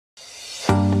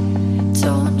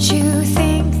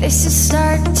Faces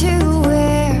start to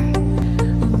wear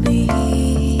on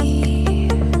me.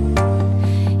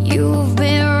 You've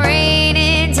been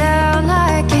raining down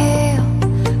like hail.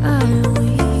 I'm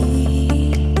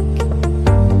weak.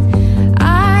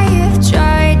 I have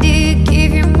tried to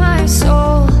give you my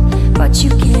soul, but you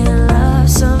can't love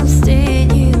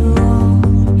something you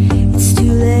own. It's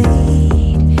too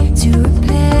late to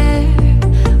repair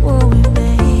what we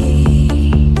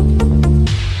made.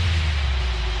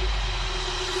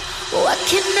 What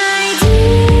can I do?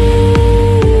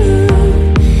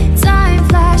 Time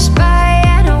flashed by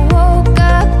and I woke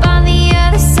up on the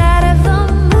other side of the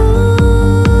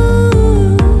moon.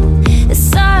 The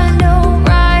sun don't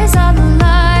rise, all the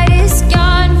light is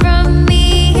gone from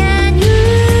me and you.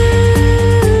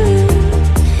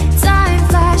 Time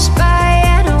flashed by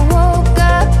and I woke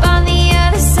up on the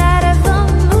other side of the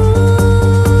moon.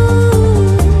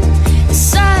 The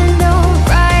sun don't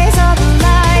rise, all the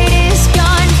light is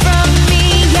gone from me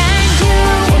and you.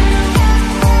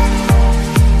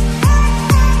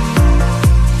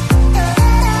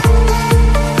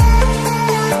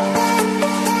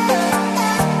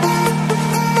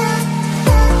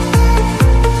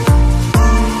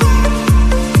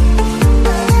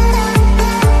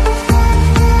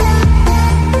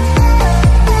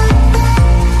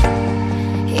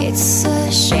 It's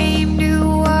a shame to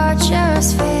watch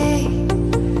us fade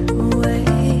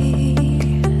away,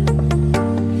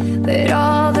 but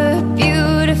all the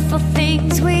beautiful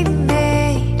things we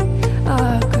made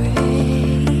are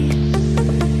great.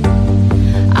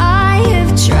 I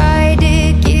have tried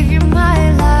to give you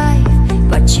my life,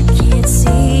 but you can't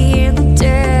see in the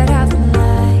dead of the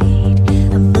night.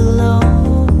 I'm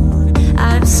alone,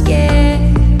 I'm scared,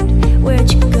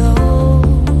 where'd you go?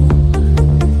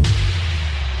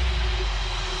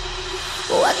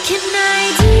 What can I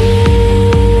do?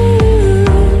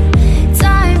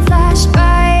 Time flashed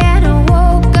by and I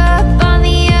woke up on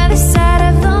the other side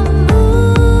of the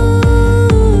moon.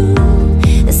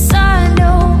 The sun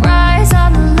don't rise,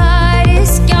 all the light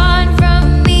is gone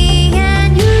from me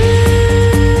and you.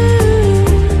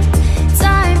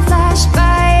 Time flashed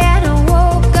by and I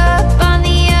woke up on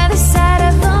the other side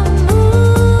of the moon.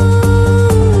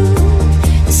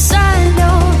 The sun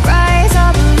don't rise,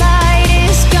 all the light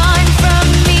is gone from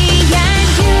me and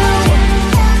you.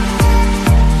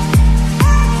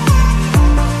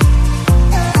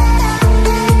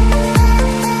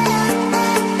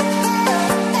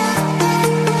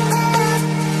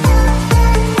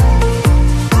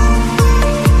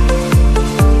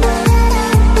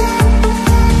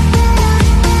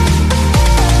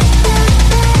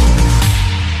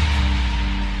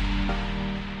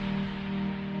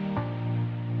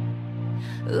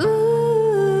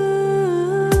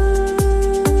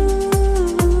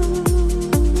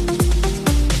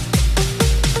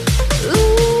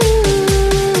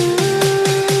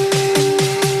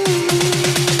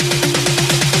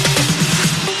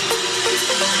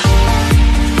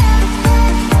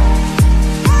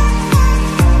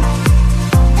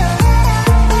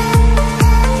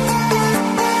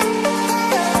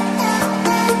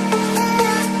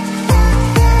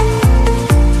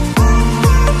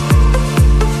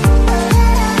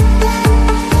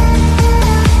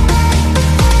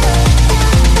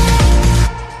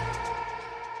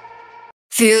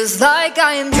 Feels like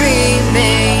I am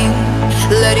dreaming,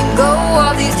 letting go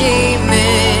of these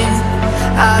demons.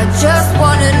 I just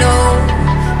wanna know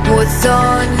what's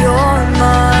on your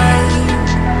mind.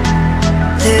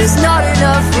 There's not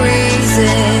enough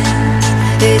reasons,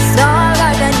 it's not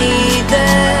like I need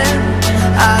them.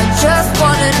 I just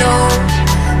wanna know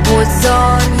what's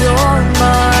on your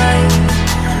mind.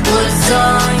 What's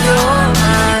on your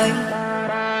mind?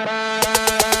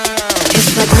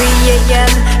 It's like 3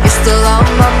 AM, you're still on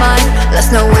my mind. Let's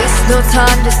not waste no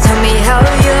time, just tell me how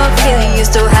you're feeling. You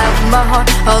still have my heart,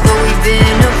 although we've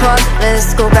been apart.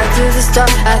 Let's go back to the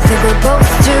start, I think we're both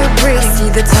too brief.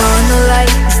 See the tunnel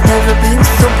light, it's never been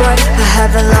so bright. I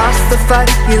haven't lost the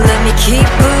fight, you let me keep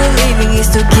believing. You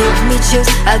still give me chills,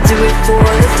 I do it for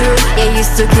the thrill. Yeah, you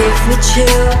still give me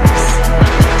chills.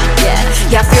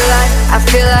 Yeah, I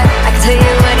feel like I can tell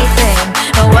you anything.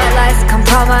 No white lies,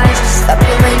 compromise, just stop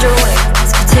your range away.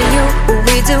 Let's continue what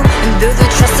we do and build the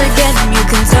trust again. You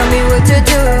can tell me what to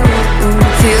do.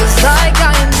 Feels like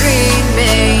I am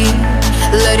dreaming,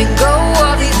 letting go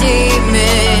of these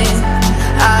demons.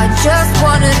 I just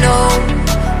wanna know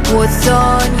what's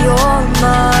on your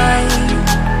mind.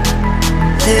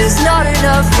 There's not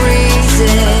enough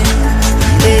reasons,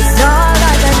 it's not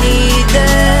like I need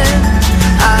them.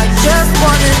 I just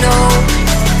wanna know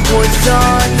what's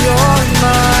on your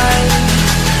mind.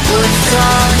 What's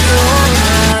on your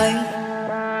mind?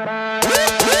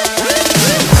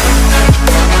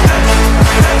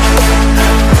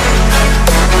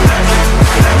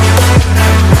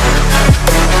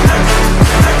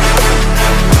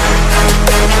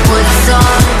 What's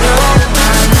on your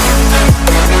mind?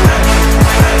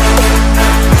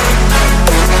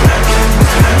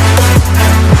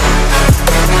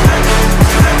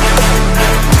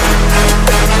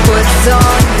 What's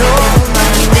on your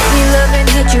mind? Make me love and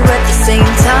hate you at the same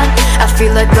time. I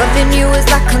feel like loving you is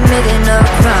like committing a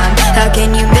crime. How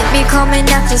can you make me come and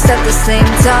act just at the same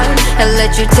time and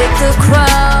let you take the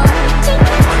crown?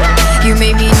 You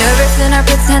made me nervous and I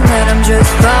pretend that I'm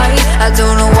just fine. I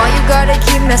don't know why you gotta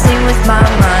keep messing with my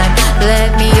mind.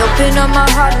 Let me open up my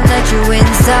heart and let you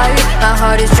inside. My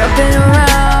heart is jumping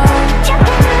around.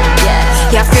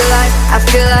 Yeah, I feel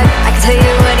like I can tell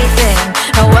you anything.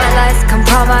 No white lies,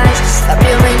 compromise, just stop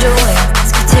your angel wings.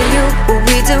 Let's continue what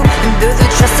we do and build the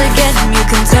trust again. You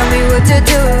can tell me what to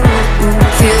do.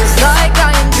 Feels like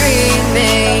I am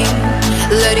dreaming,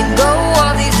 letting go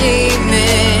of these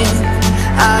demons.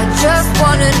 I just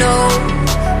wanna know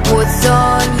what's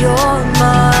on your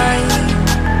mind.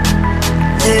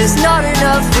 There's not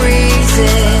enough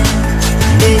reason,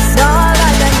 it's not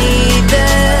like I need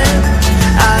them.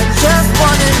 I just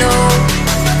wanna know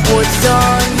what's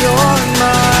on your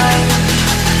mind.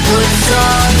 What's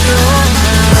on your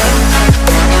mind?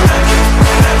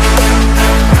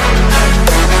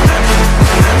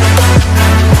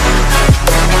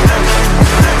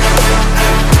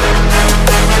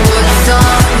 What's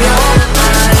on your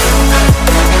mind?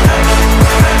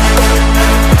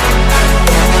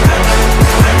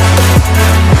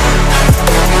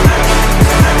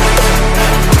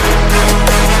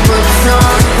 What's on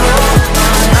your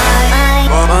mind?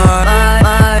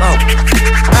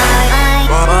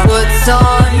 What's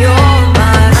on your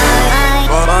mind?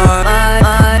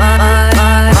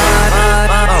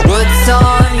 What's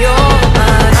on your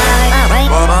mind?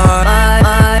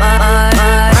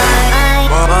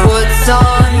 What's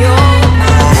on your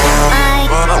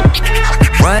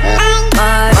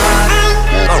mind?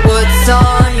 What's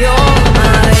on your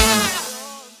mind?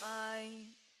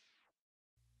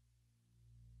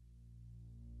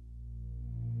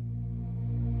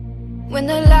 When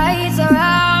the lights are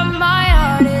out, my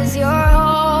heart is your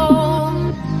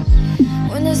home.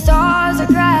 When the stars are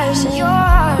crashing, your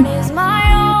heart is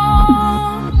my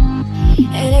own.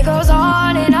 And it goes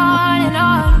on and on and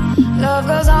on. Love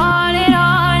goes on and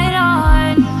on and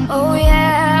on. Oh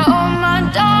yeah, oh my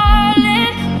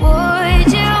darling,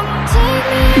 would you take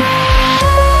me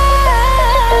away?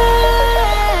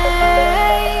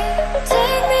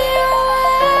 Take me away.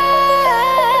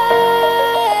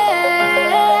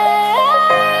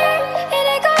 And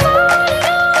it goes on and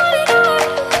on and on.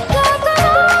 Love goes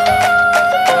on and on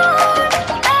and on.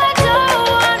 I don't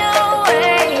wanna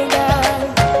wake up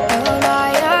on my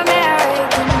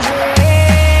American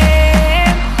dream.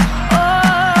 Oh,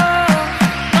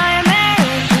 my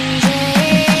American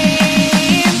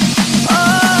dream. Oh,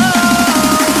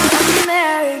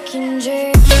 American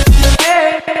dream.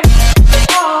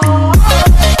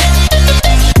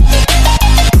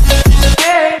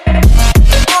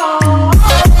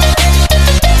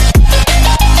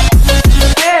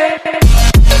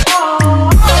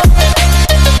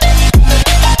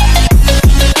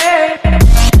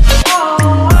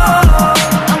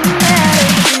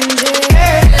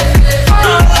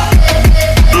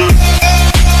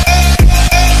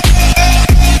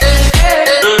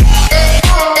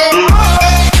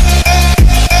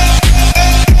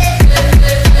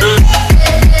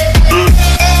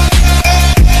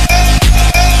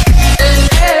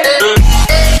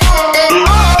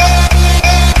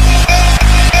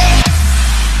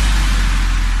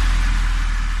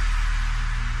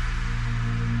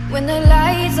 When the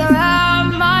lights are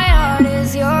out, my heart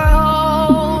is your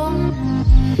home.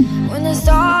 When the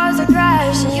stars are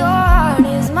crashing, your heart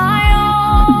is my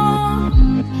own.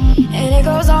 And it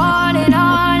goes on and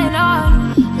on and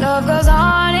on. Love goes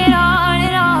on and on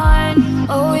and on.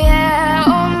 Oh yeah,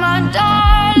 oh my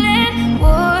darling,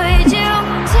 would you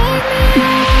take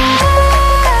me away?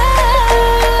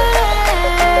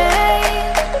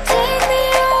 Take me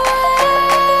away.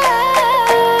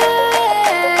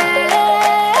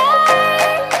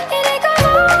 And it goes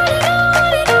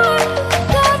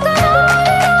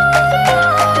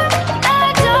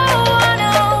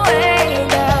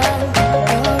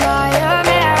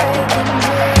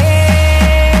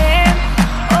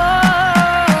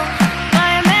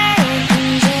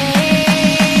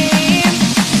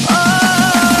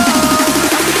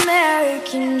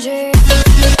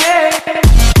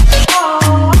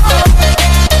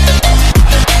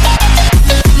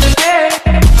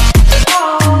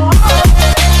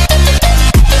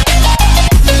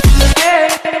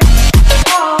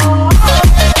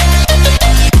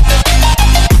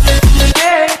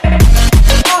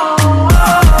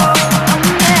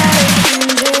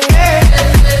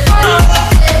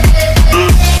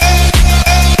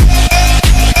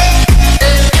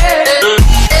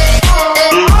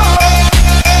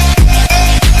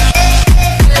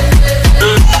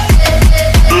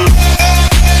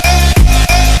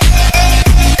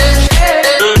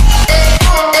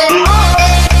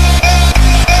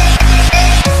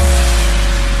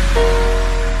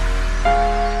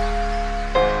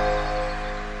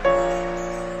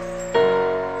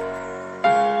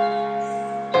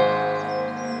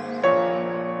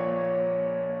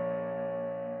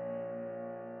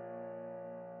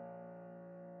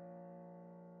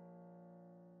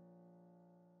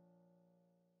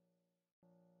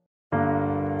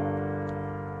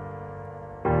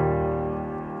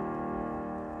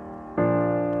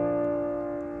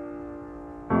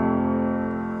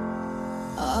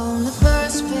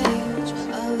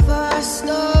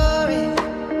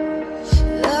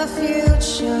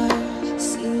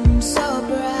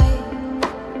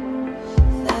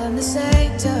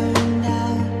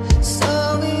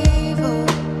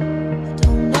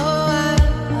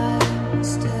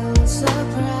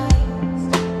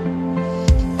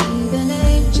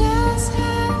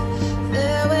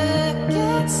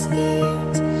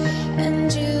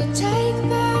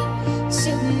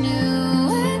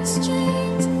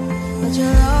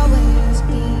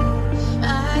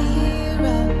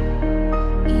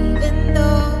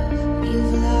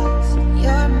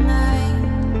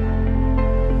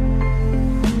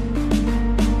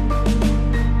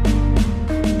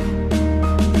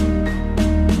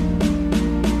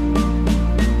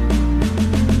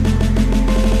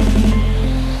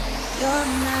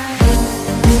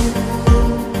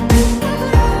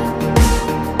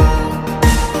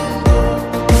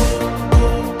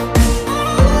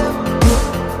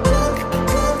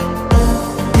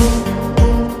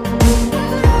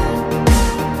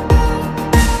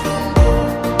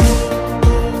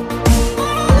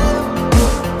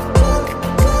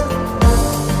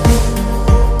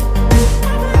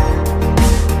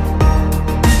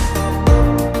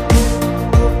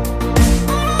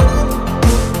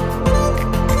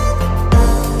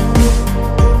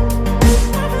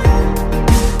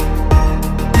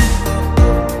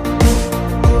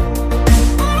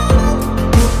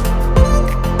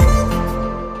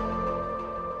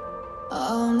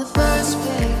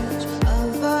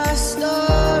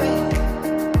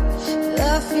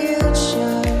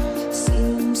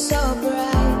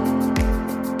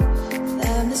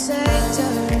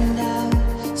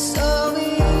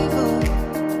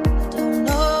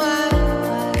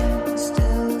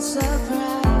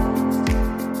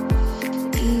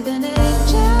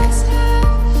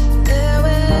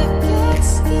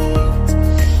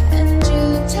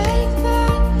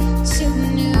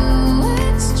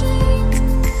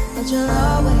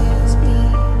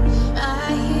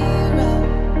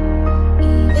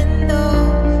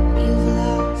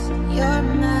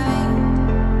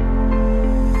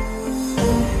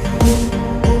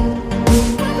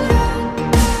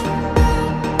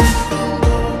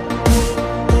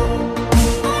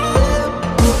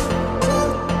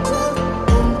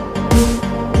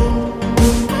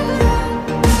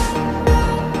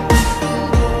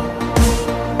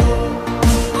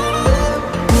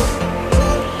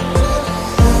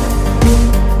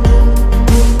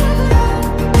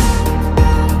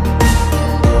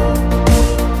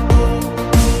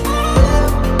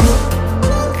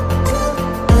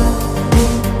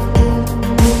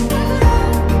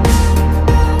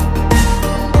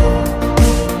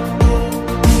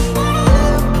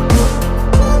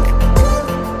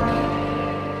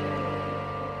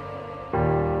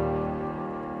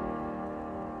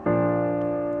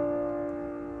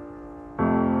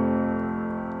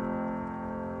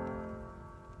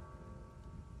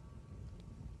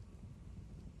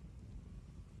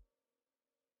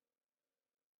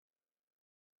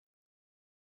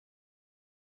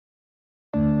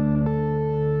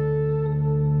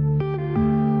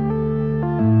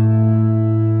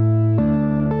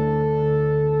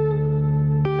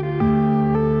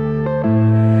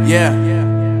Yeah.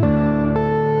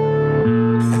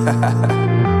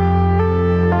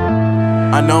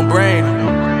 Unknown Brain,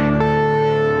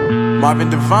 Marvin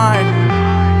Divine.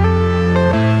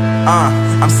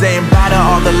 I'm saying bye to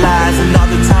all the lies and all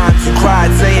the times you cried,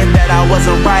 saying that I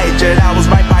wasn't right, yet I was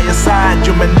right by your side.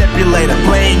 You manipulator,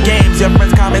 playing games, your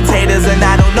friends commentators, and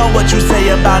I don't know what you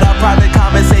say about our private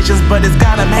conversations, but it's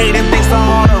got them hating. Thanks to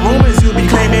all the rumors you be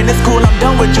claiming. It's cool, I'm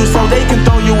done with you, so they can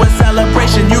throw you a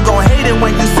celebration. You gon' hate it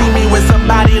when you see me with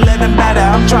somebody living better.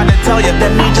 I'm trying to tell you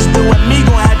that me just doing me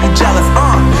gon' have you jealous.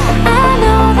 I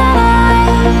know that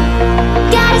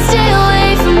I gotta stay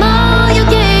away from all your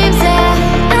games, yeah.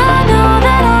 I know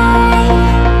that I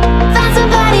found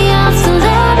somebody else to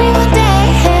love me one day,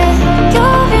 yeah.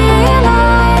 You'll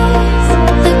realize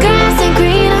the grass ain't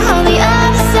greener on the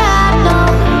other side, no.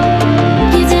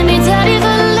 You did me dirty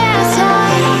for the last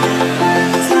time,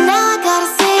 so now I gotta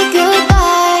say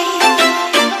goodbye.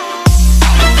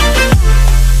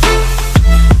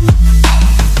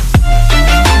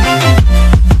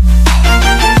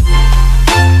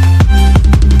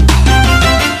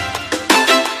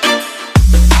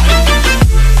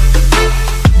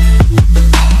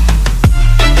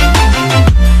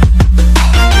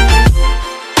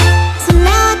 So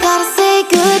now I gotta say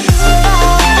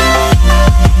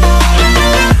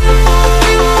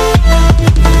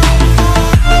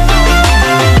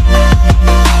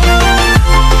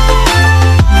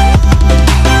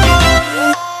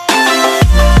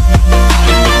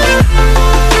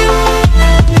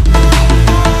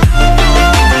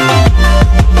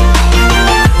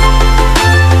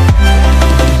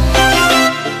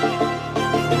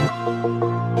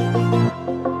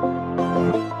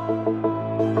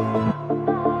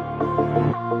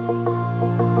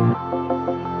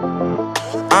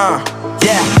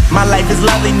Yeah, my life is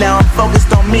lovely now, I'm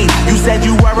focused on me. You said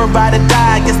you were about to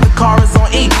die, I guess the car is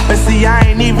on E. But see, I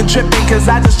ain't even tripping, cause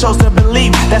I just chose to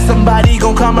believe that somebody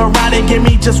gon' come around and give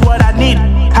me just what I need.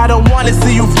 I don't wanna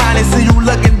see you frowning, see you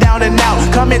looking down and out,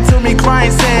 coming to me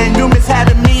crying, saying you miss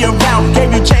having me around.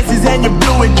 Gave you chances and you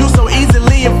blew it, you so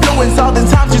easily influenced. All the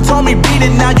times you told me beat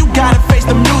it, now you gotta face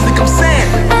the music. I'm saying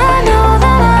I know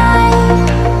that I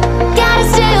gotta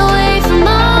stay away from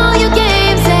all your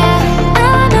games, yeah.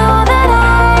 I know that I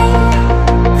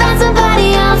found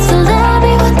somebody else to love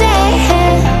me one day,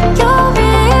 yeah. You'll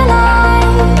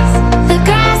realize the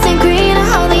grass ain't greener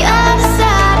on the other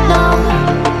side, no.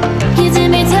 You did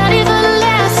me dirty for the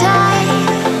last time,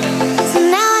 so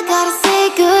now I gotta say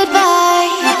goodbye.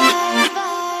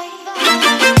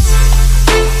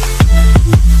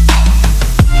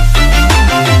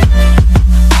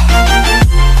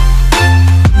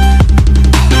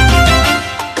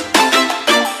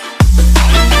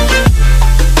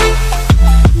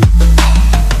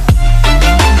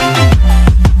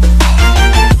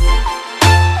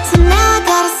 So now I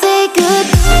gotta say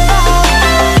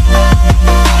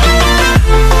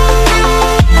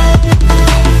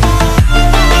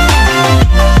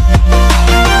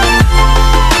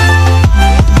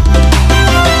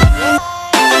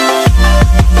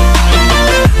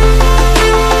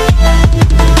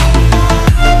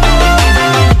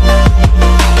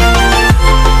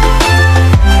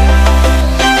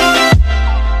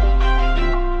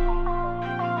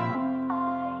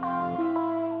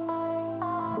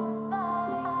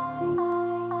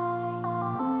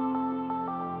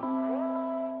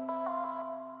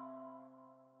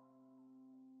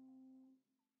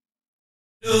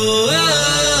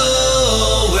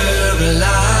Oh, we're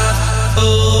alive.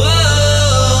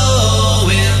 Oh,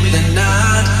 in the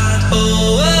night.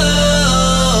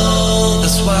 Oh,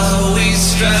 that's why we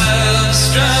strive,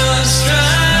 strive,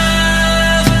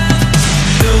 strive.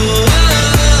 Oh,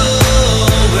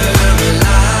 we're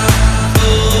alive.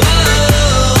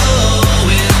 Oh,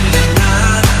 in the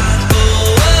night. Oh,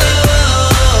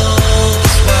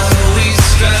 that's why we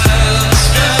strive,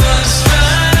 strive,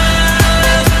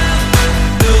 strive.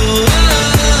 Oh,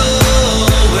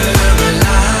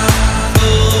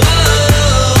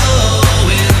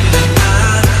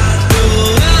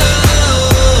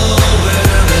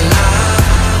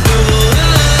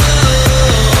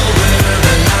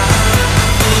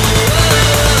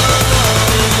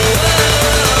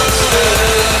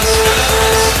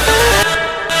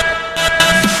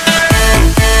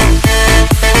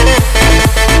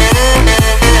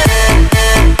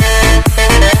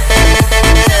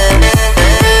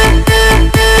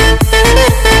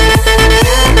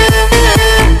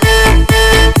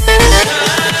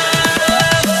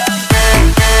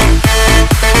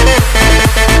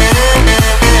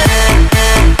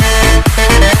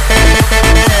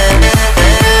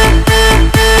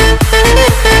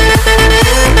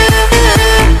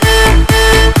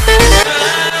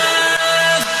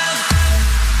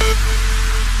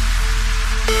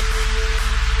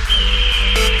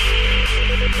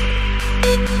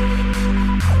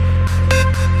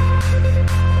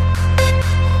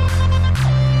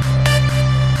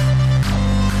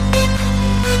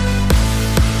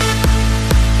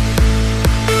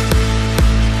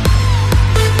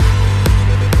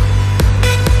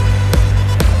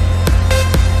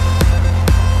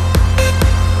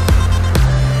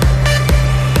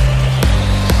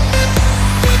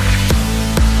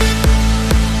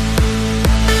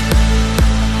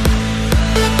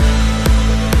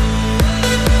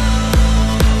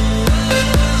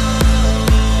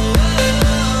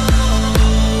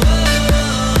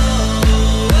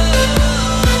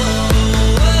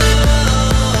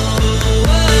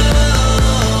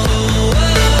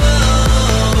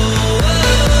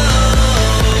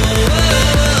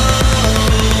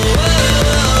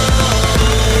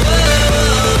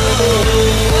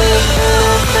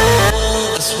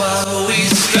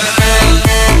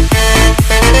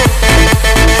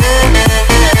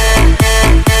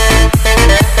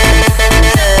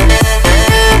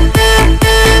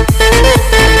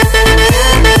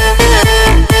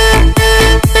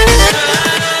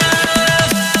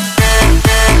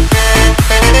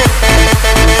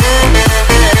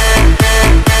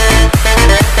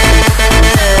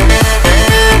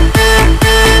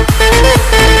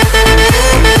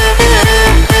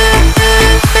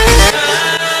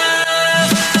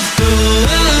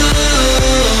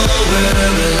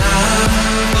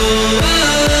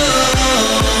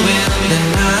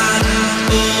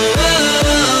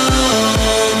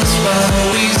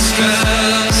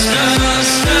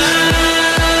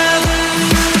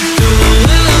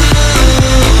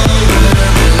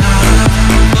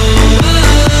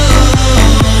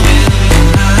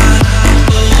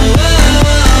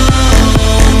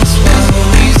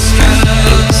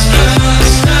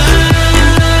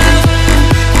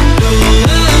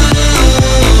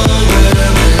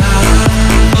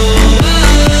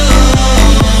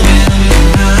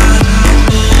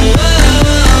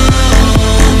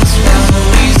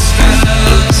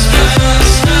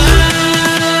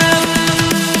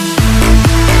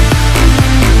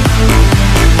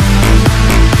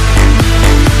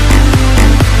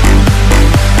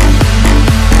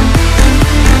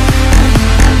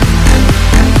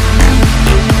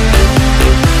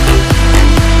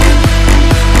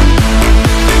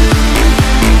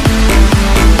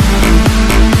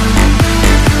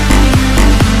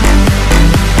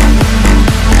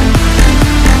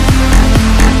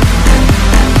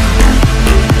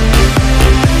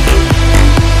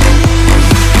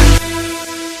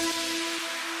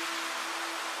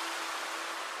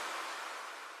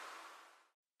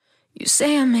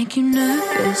 say I make you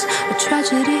nervous, a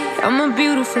tragedy, I'm a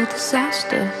beautiful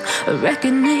disaster, a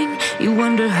reckoning, you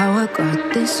wonder how I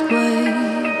got this way.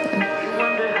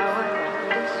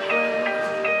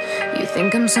 You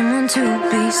think I'm someone to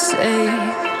be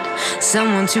saved,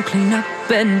 someone to clean up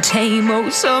and tame. Oh,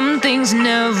 some things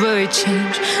never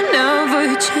change,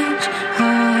 never change.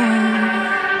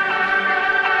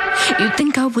 You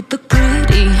think I would look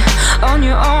pretty on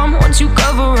your arm once you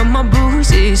cover up my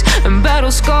bruises and battle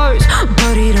scars,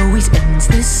 but it always ends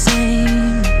the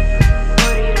same.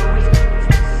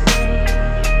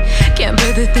 Can't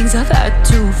bear the things I've had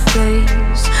to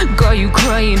face, got you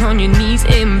crying on your knees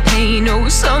in pain. Oh,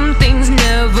 some things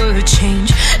never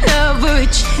change, never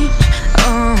change.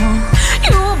 Oh,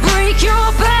 you break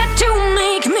your back to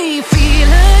make me feel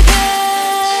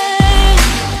again,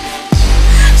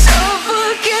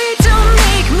 suffocate to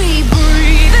make me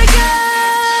breathe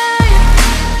again,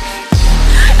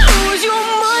 lose your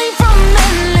mind from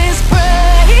endless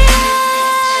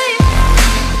pain.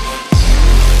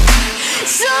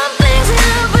 Some things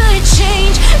never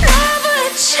change, never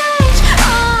change.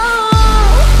 Oh,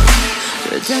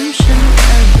 redemption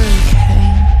never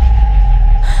came.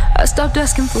 I stopped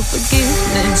asking for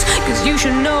forgiveness, cause you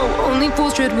should know only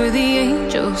fools tread with the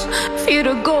angels. Fear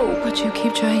to go, but you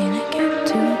keep trying to get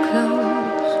too close.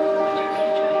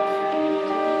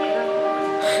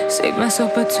 Save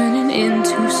myself by turning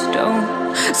into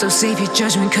stone, so save your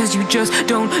judgment cause you just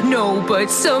don't know.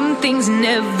 But some things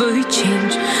never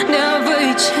change,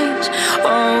 never change.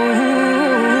 Oh,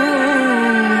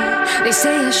 they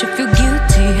say I should feel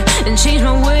guilty and change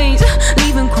my ways,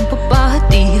 leaving crumpled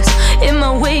bodies in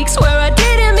my wake. Swear I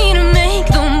didn't mean to make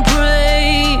them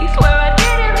break, swear I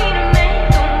didn't mean to make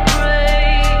them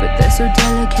break. But they're so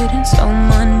delicate and so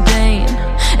mundane,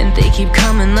 and they keep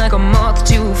coming like a moth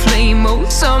to a flame. Oh,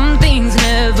 some things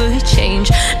never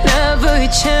change, never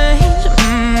change.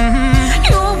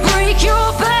 You break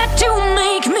your back to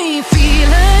make me feel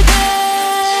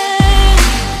again,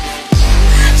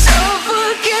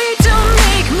 suffocate to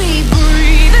make me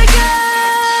breathe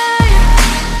again,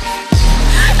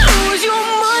 lose your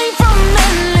mind from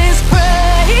endless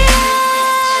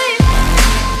pain.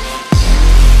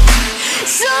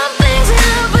 Some things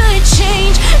never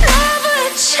change, never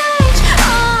change. Oh,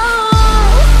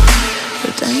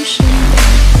 redemption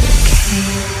never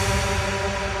came.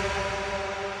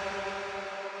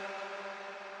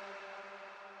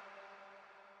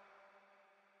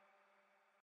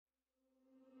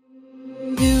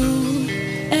 You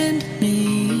and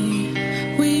me,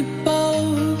 we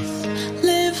both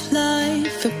live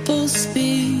life at full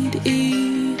speed,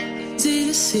 easy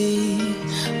to see.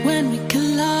 When we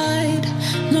collide,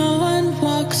 no one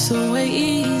walks away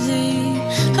easy.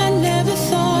 I never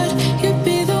thought you'd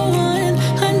be the one,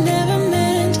 I never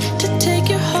meant to take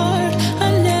your heart.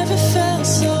 I never felt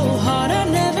so hard, I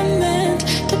never meant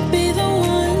to be the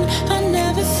one. I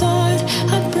never thought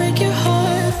I'd break your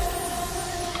heart.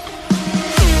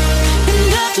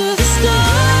 And after the stars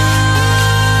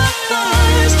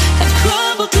have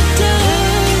crumbled to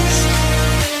dust,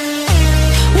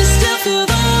 we still feel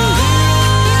the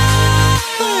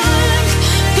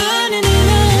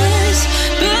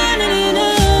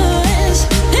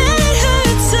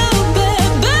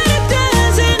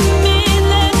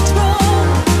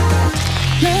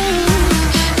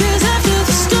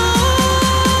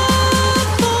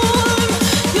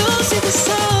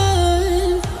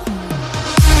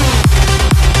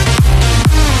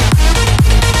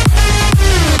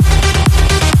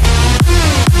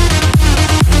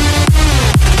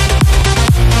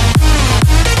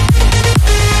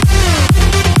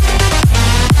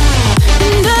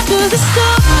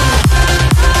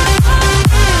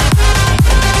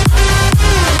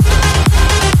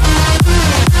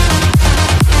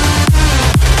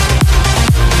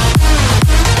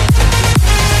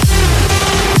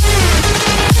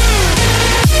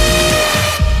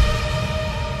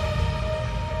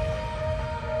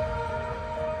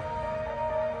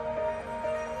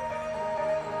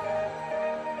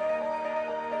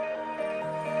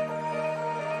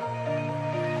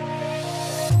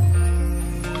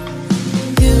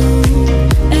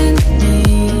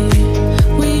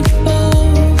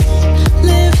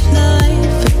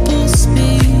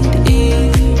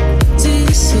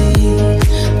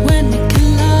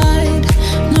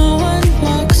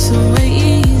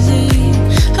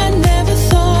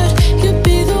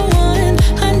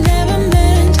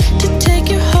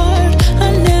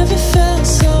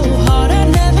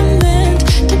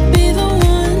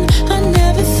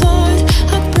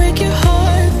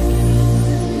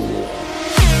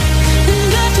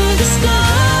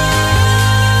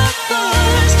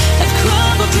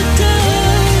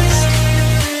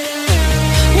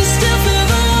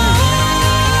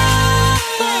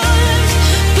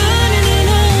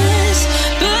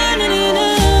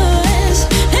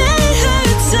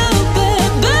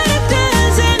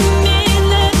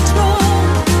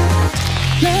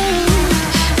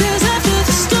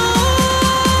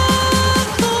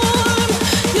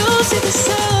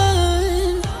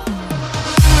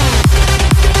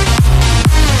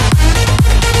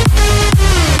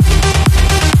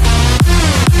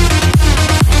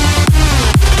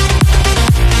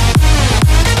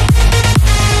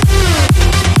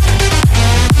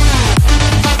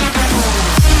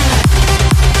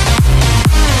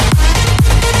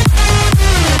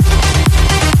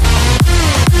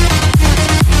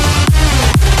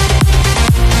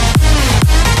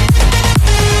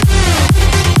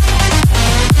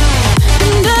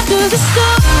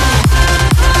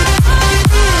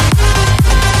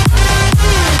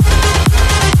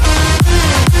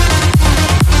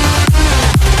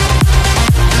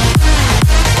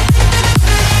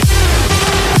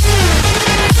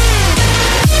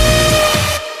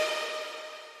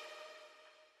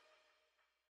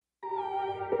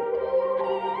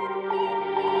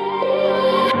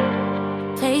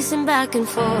pacing back and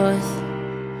forth.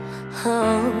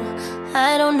 Oh,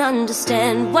 I don't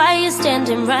understand why you're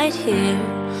standing right here.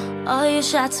 All your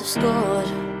shots have scored.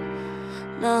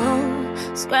 No,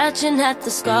 scratching at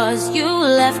the scars you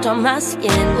left on my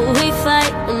skin. We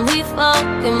fight and we fall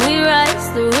and we rise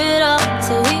through it all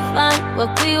till we find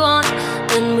what we want.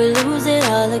 Then we lose it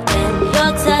all again.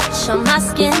 Your touch on my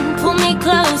skin, pull me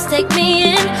close, take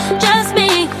me in. Just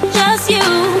me, just you,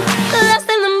 lost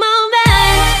in the moment.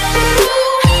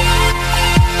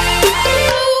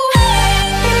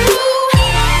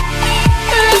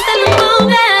 Lost in the moment.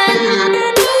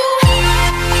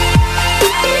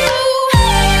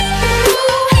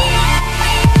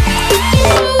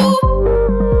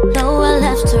 Nowhere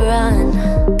left to run.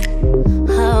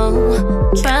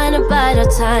 Oh, trying to bide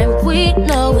our time. We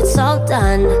know it's all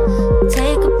done.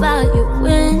 Take a bow, you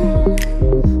win.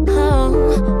 Oh,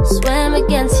 swam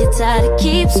against your tide, it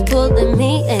keeps pulling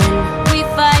me in. We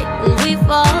fight and we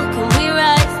fall, can we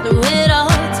rise through it all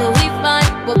till we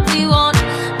find what we want,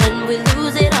 and we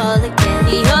lose it all again.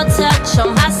 Your touch on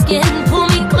my skin, pull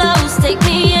me close, take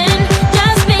me in.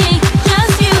 Just me,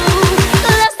 just you,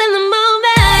 lost in the moment.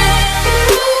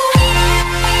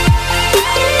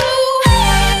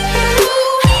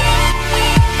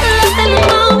 Lost in the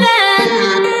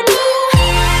moment.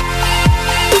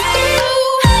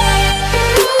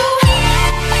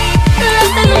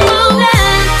 Lost in the moment.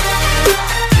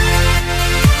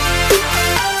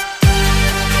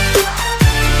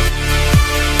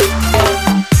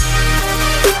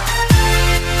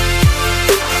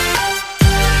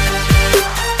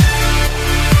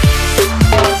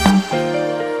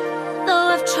 Though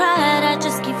I've tried, I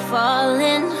just keep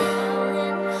falling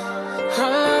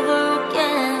all over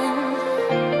again.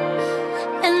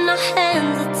 And our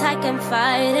hands are tight, can't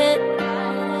fight it.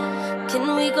 Can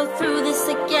we go through this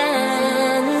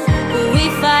again? Will we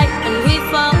fight and we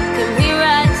fall? Can we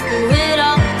rise through it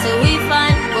all till we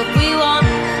find what we want?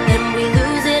 Then we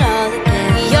lose it all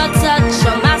again. Your touch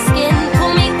on my skin,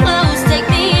 pull me close, take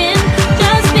me in.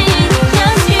 Just me,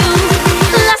 just you,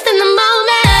 lost in the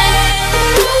moment.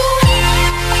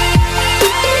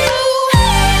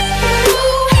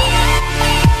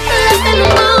 Lost in the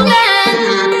moment.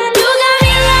 You got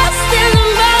me lost in the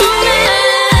moment.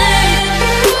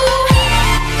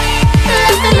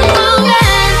 Lost in the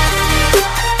moment.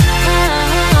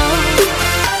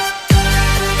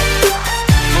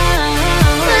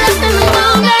 Lost in the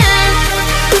moment.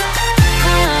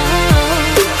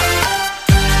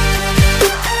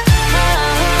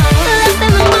 Lost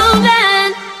in the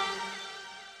moment.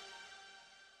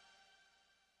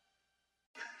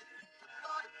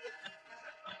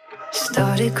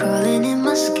 Started crawling in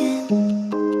my skin,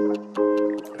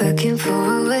 looking for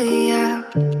a way out.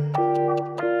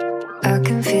 I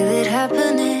can feel it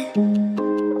happening,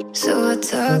 so I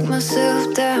talk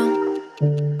myself down.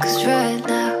 Cause right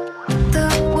now the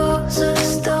walls are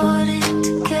starting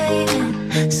to cave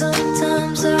in.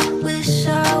 Sometimes I wish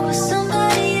I was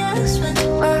somebody else when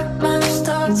my mind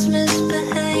starts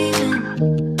misbehaving.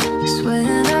 It's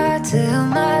when I tell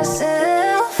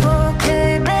myself,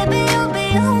 okay, baby, you'll be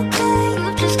okay. You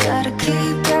just gotta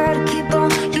keep on.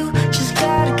 You just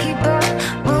gotta keep on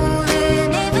moving,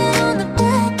 even on the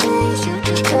bad days. You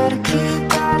just gotta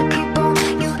keep on.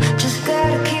 You just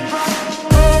gotta keep on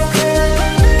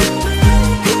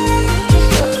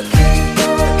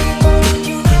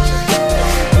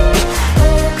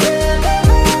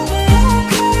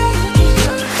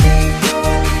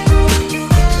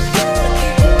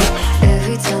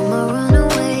Every time I run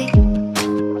away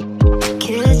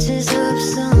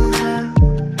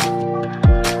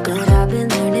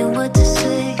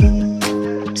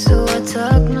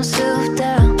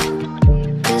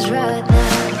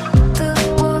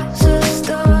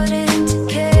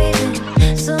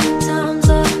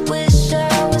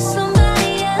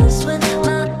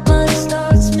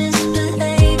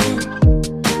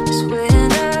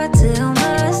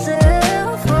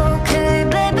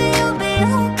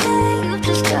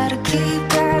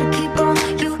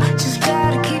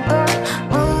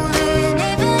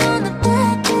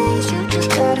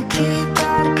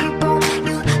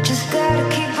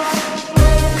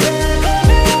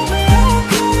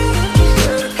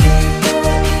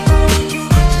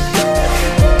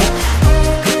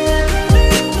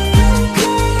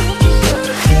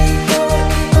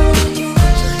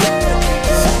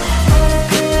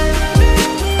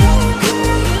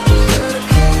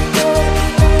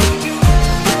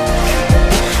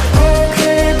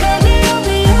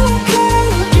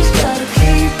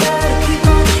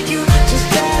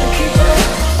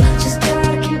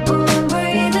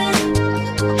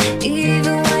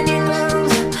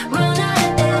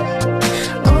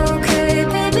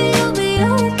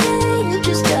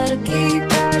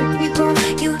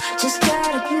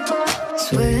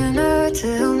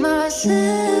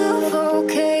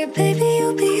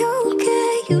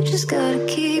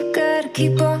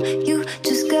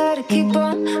gotta keep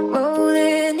on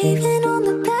rolling. Even on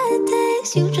the bad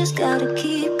days, you just gotta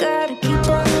keep on.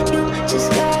 You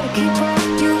just gotta keep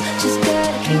on. You just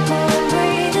gotta keep on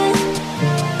breathing.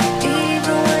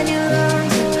 Even when your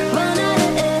lungs run out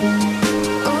of air.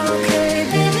 Okay,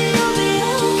 baby, you'll be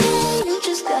okay. You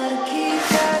just gotta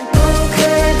keep on.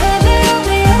 Okay, baby, you'll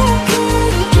be okay.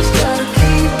 You just gotta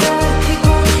keep on.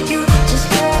 You just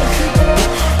gotta keep on.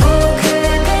 Okay,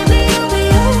 baby, you'll be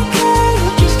okay. You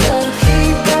just gotta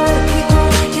keep on.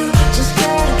 You just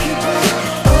gotta keep on.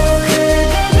 Okay,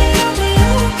 baby, you'll be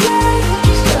okay. You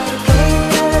just gotta keep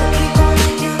on.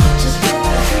 You just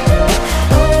gotta keep on.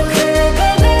 Okay,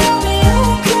 baby, you'll be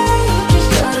okay. You just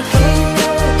gotta keep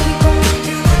on.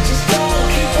 You just gotta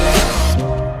keep on.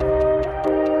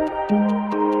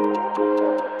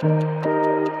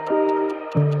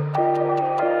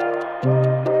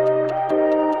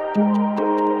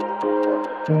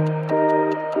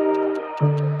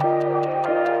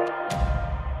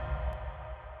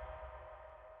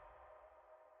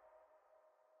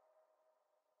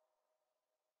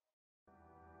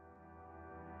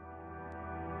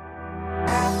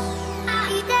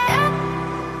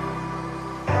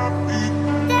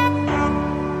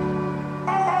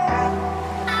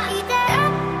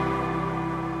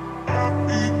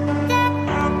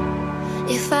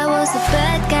 If I was a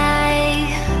bad guy,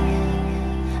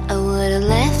 I would've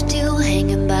left you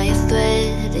hanging by a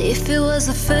thread. If it was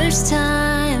the first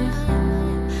time,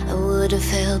 I would've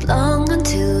held long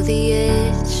onto the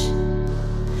edge.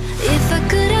 If I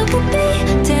could help it be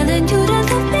telling you to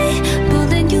love me,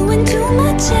 pulling you into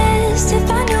my chest. If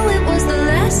I knew it was the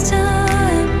last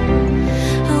time,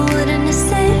 I wouldn't have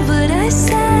said what I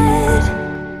said.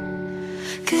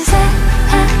 'Cause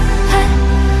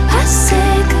I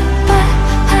said goodbye.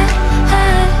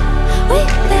 We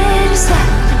let it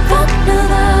slide in front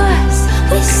of our eyes.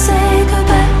 We say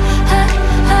goodbye.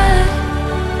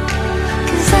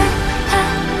 'Cause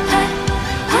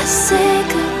I say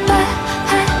goodbye.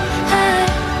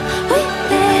 We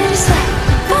let it slide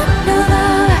in front of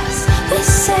our eyes. We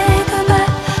say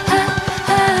goodbye.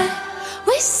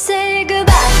 We say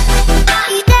goodbye.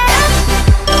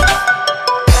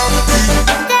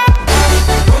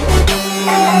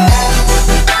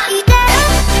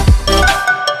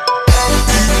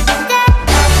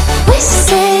 We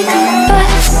say goodbye.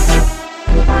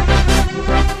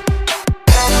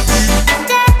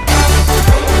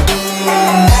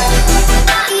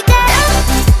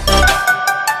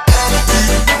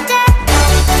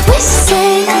 We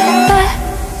say goodbye.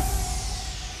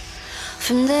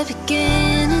 From the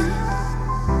beginning,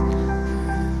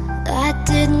 I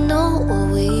didn't know what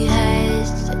we had.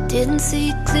 I didn't see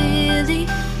clearly.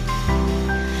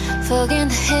 Fogging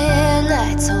the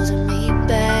headlights holding me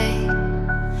back.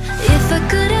 If I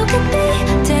could help it be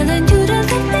telling you to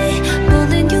love me,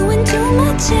 pulling you into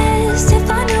my chest. If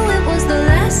I knew it was the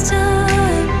last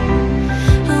time,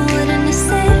 I wouldn't have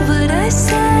said what I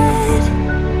said.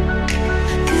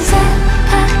 'Cause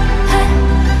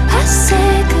I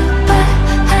said goodbye.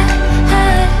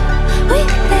 We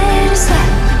let it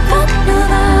slide in front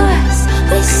of our eyes.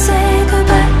 We say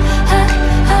goodbye.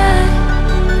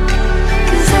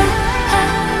 'Cause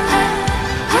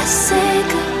I say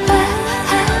goodbye.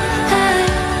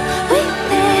 We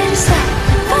let it slide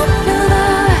in front of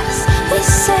our eyes. We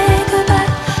say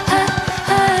goodbye.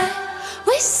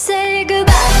 We say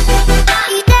goodbye.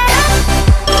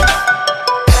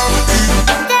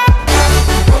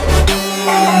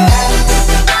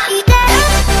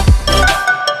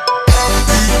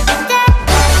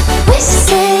 We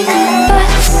say goodbye.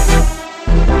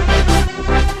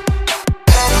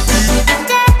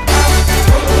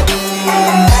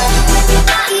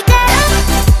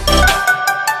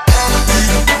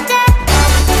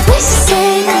 We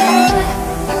say goodbye.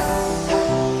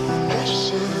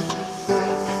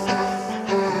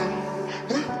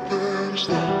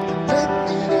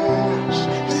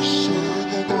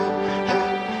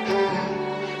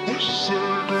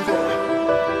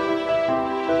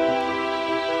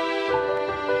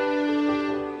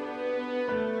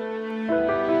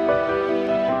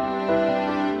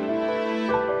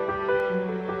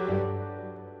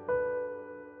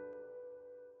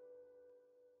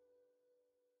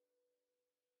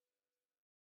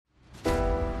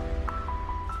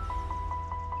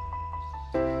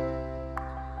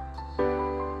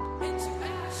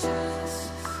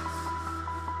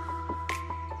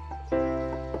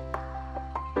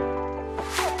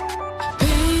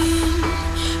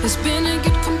 It's been a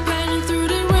good companion through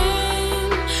the rain.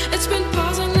 It's been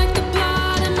pausing like the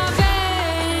blood in my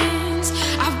veins.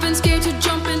 I've been scared to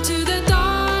jump into the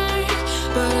dark,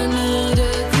 but I need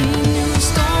a clean new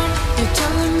start. You're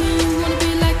telling me you wanna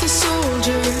be like a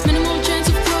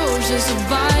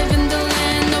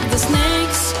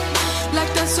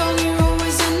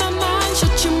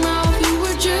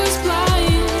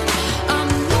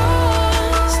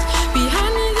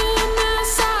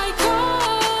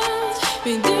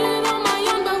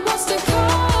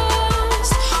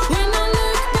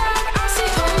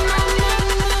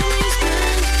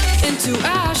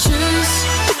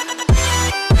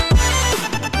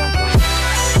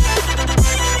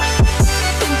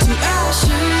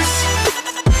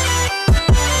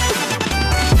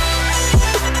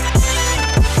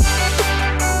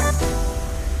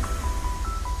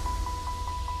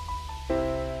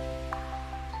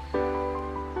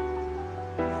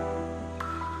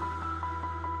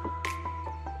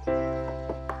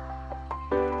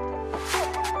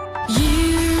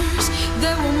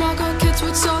They will mock our kids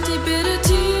with salty bitter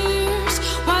tears,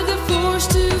 while they're forced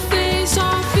to face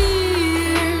our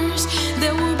fears.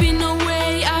 There will be no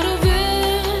way out of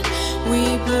it.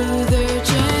 We blew their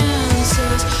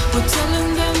chances. We're telling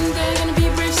them they're gonna be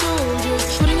brave soldiers,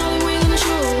 putting all their weight on their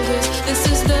shoulders. This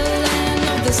is the land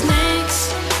of the snakes.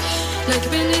 Like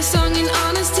Benny sung in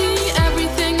honesty,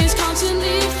 everything is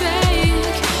constantly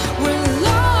fake. We're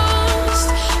lost,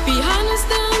 behind us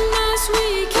the mess we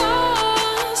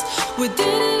caused. We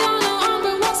did it on our own,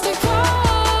 but what's the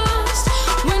cost?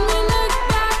 When we look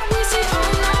back, we see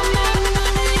all our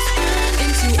memories burn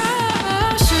into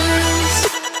ashes.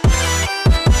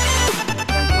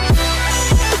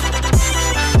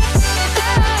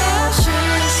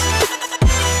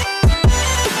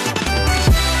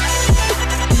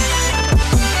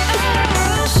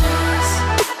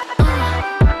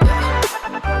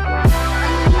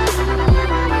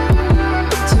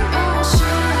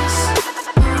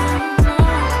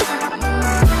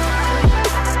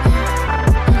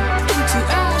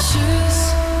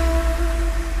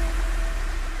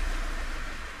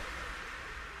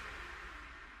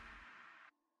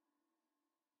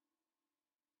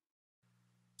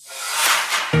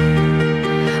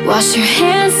 Wash your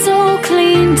hands so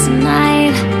clean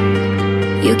tonight.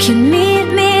 You can meet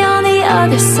me on the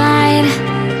other side.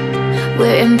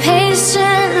 We're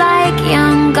impatient like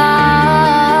young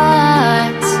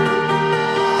gods.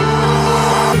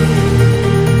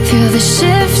 Feel the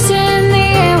shift in the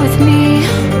air with me,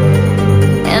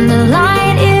 and the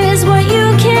light is what you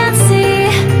can't see.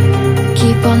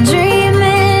 Keep on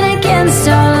dreaming against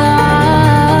all odds.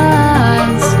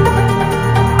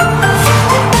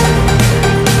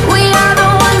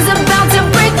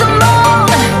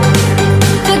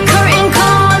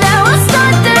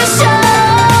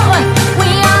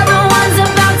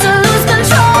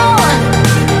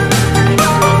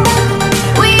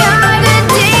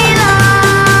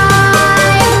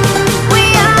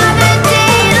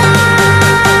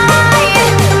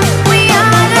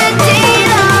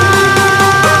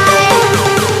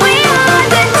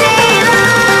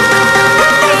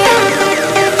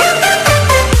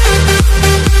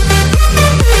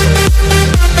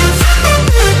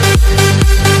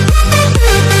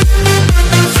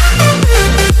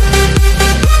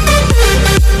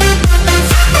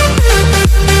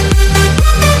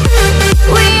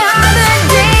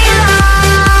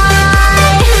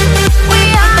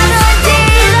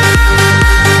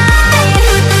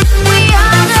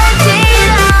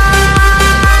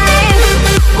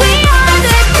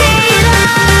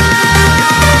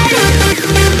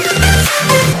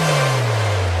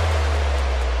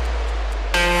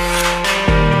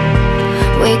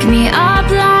 Wake me up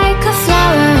like a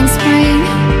flower in spring,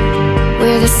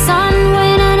 where the sun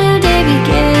when a new day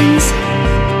begins,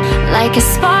 like a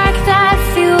spark that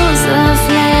fuels the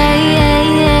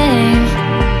flame.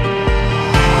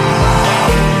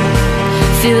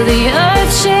 Feel the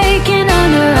earth shaking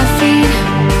under our feet.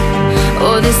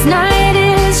 Oh, this night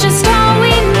is just all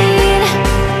we need,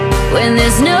 when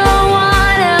there's no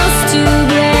one else to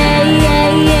blame.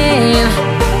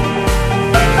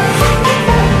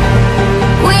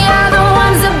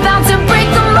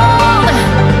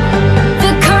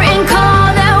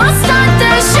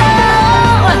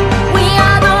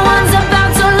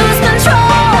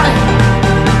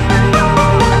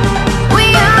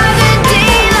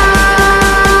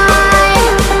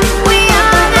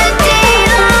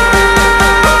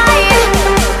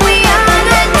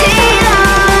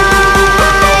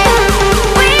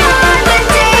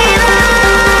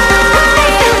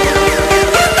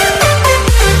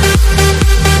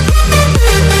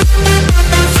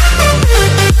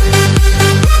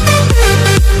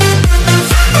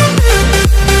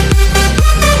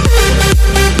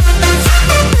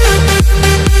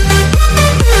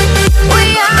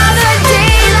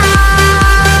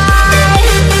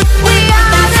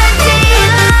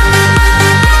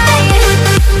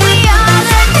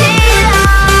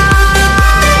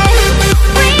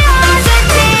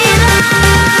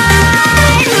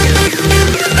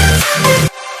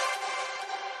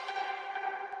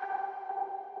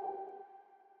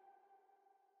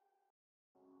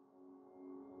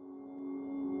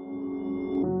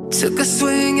 Took a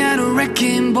swing at a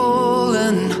wrecking ball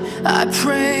and I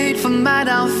prayed for my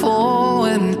downfall,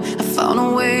 and I found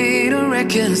a way to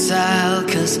reconcile,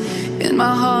 'cause in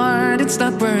my heart it's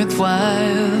not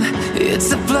worthwhile.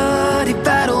 It's a bloody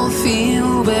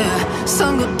battlefield where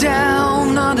some go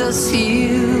down, others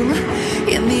heal.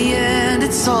 In the end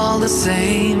it's all the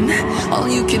same. All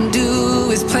you can do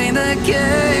is play the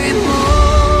game.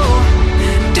 Oh,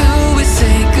 do we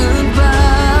say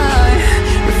goodbye?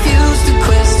 Refuse to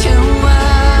question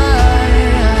why.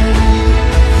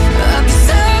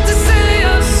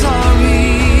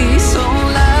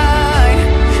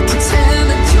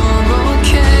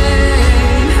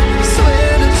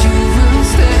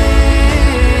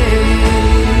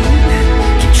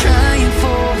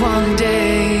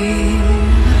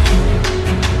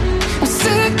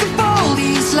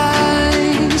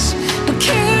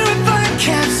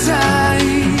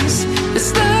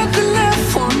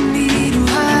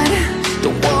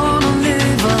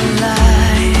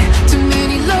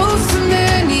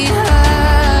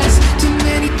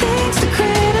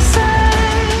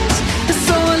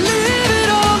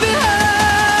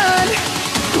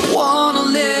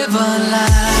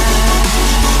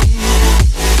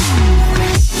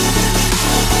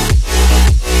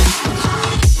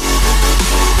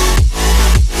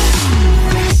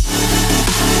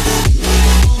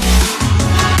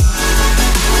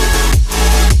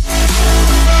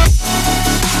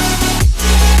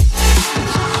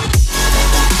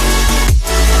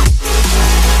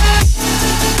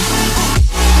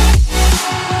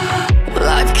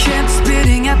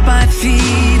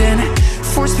 feet and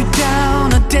forced me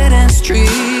down a dead-end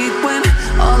street when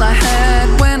all I had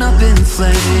went up in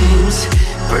flames,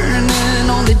 burning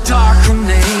only dark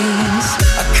remains.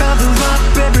 I cover up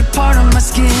every part of my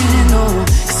skin, oh,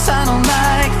 'cause I don't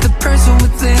like the person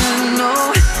within,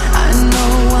 oh. I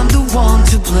know I'm the one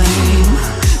to blame.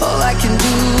 All I can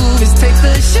do is take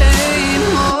the shame,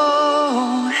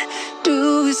 oh. Do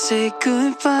we say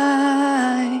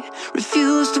goodbye?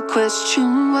 Refuse to question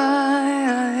why.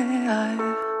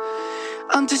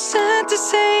 I'm too sad to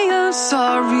say I'm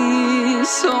sorry,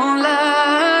 so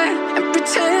lie and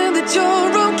pretend that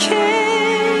you're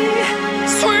okay.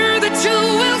 Swear that you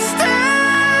will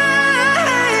stay.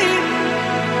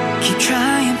 Keep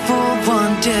trying for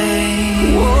one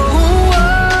day.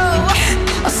 Whoa,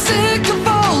 I'm sick of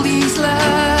all these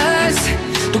lies.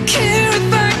 Don't care if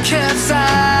I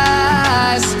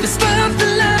capsize. There's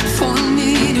nothing left for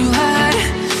me to hide.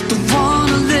 Don't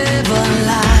wanna live a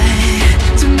lie.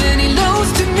 Too many lows,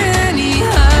 too many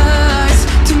highs,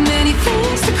 too many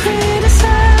things to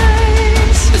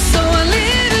criticize. So I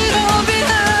leave it all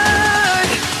behind.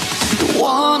 Don't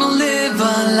wanna live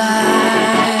a lie.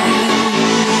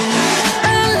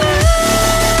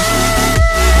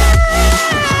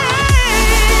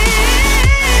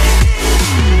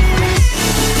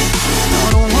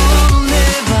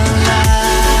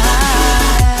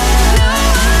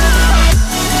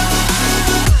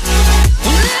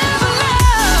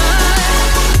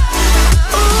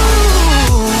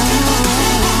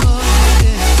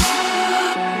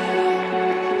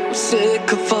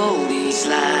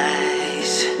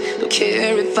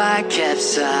 If I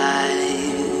capsize,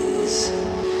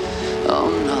 oh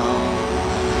no.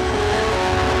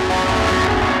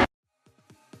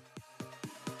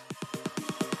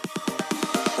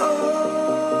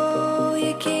 Oh,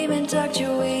 you came and tucked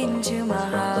your way into my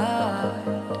heart.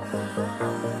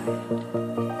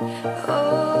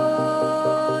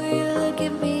 Oh, you look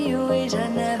at me in ways I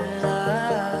never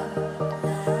loved.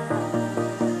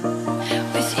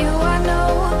 With you I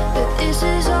know that this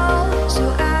is all, so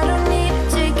I don't need to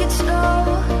take it slow.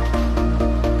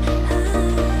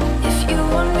 If you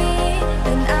want me,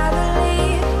 then I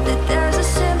believe that there's a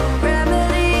simple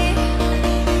remedy.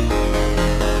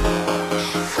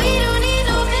 We don't need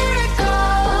no miracle.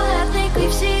 I think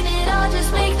we've seen it all,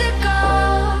 just make the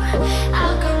call.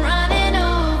 I'll come running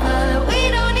over. We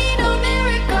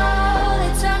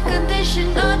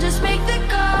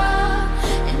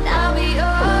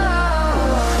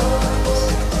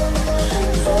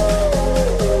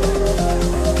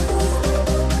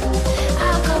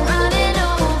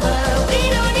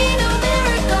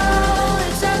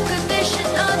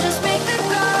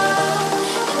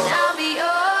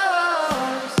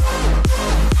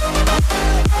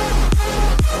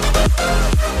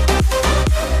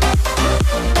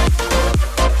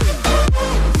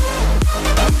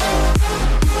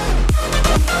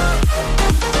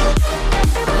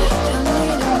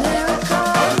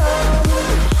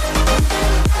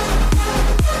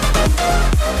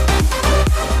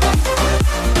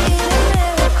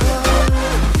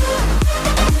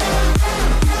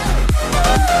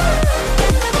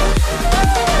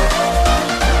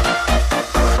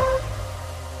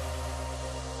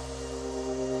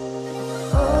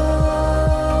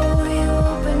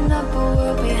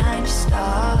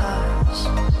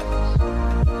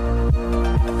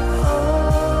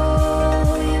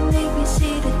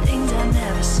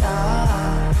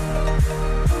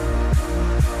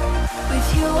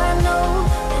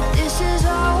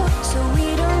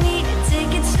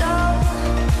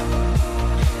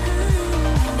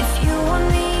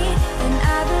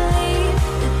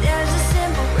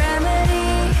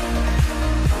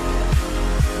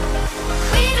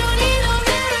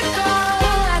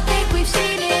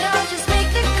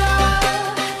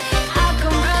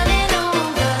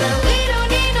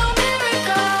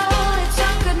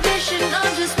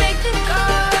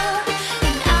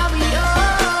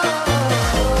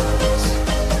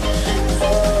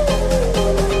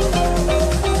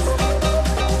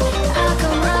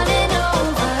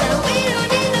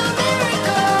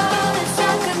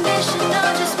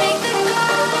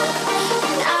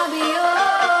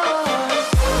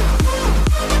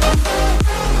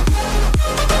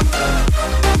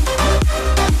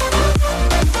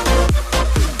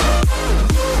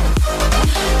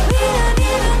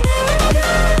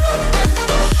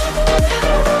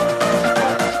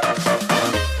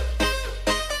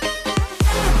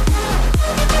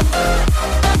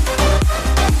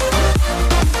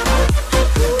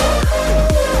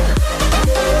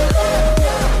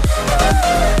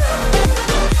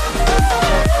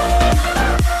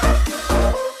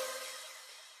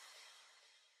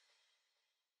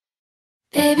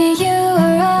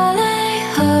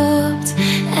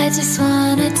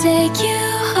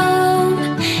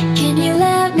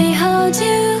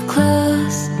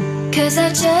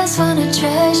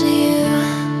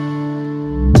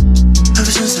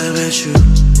I'm with you.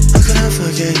 How could I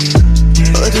forget you?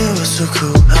 Oh, it was so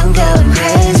cool. I'm going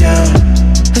crazy.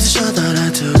 It's a shot that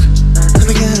I took. Let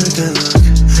me get a good look.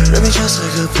 Read me just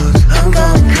like a book. I'm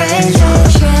going crazy.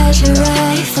 Treasure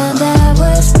I found I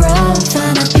was broke.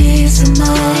 Found a piece of my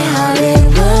heart, it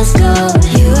was gold.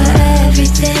 You were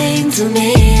everything to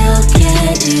me, oh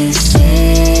can't you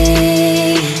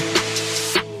see?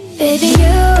 Baby,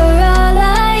 you were all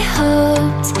I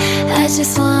hoped. I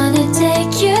just wanna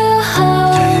take you home.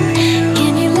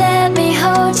 Can you let me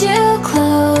hold you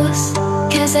close?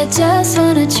 Cause I just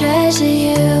wanna treasure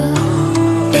you.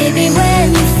 Baby,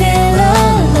 when you feel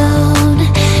alone,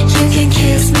 you can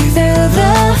kiss me through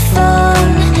the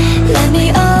phone. Let me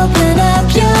open up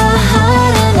your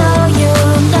heart and all you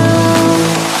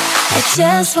know. I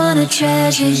just wanna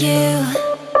treasure you.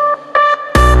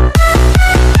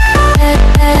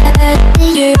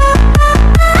 You.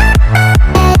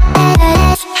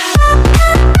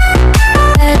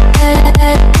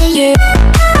 You.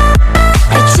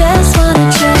 I just wanna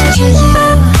treasure you.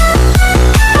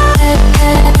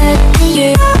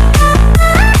 You.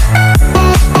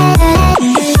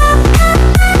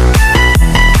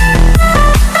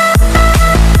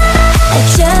 I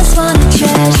just wanna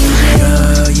treasure you.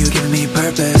 Girl, you give me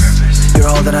purpose. You're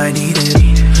all that I needed.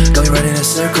 Got me running in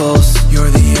circles. You're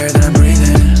the air that I'm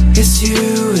breathing. It's you,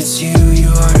 you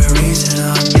are the reason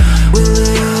I'm willing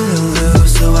to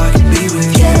lose so I can be with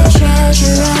you. Get a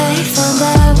treasure I found I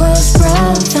was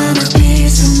broke. Found a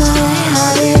piece of my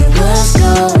heart, it was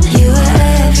gold. You were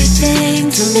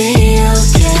everything to me, oh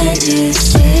can't you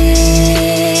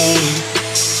see?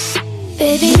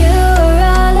 Baby, you were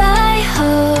all I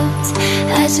hoped.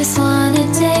 I just wanna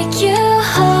take you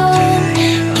home.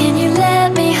 Can you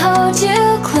let me hold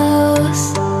you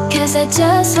close? Cause I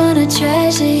just wanna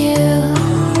treasure you.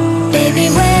 Baby,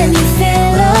 when you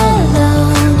feel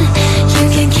alone, you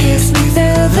can kiss me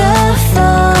through the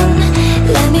phone.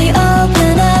 Let me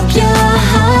open up your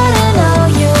heart and all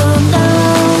you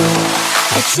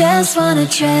know. I just wanna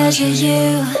treasure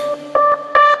you.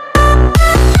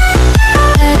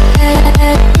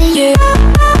 You.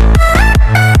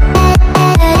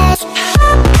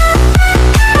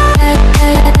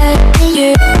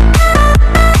 You.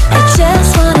 I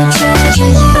just wanna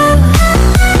treasure you.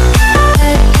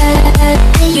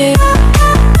 You.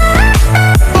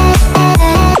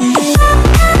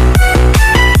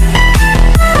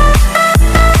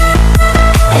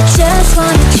 I just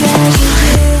wanna treasure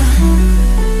you.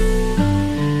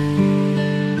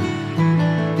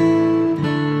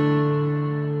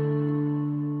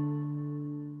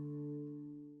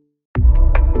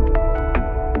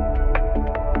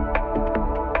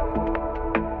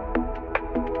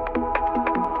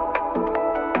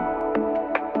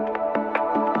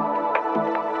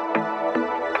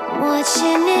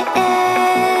 Watching it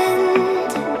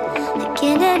end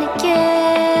again and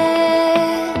again.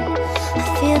 I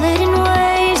feel it in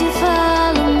waves, you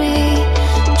follow me.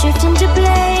 Drifting to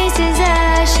places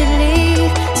I should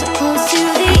leave. So close to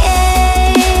the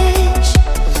edge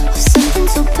of something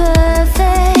so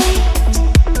perfect.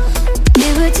 We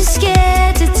were too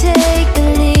scared to take the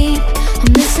leap.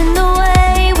 I'm missing the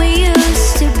way we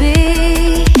used to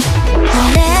be.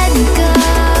 Let me go.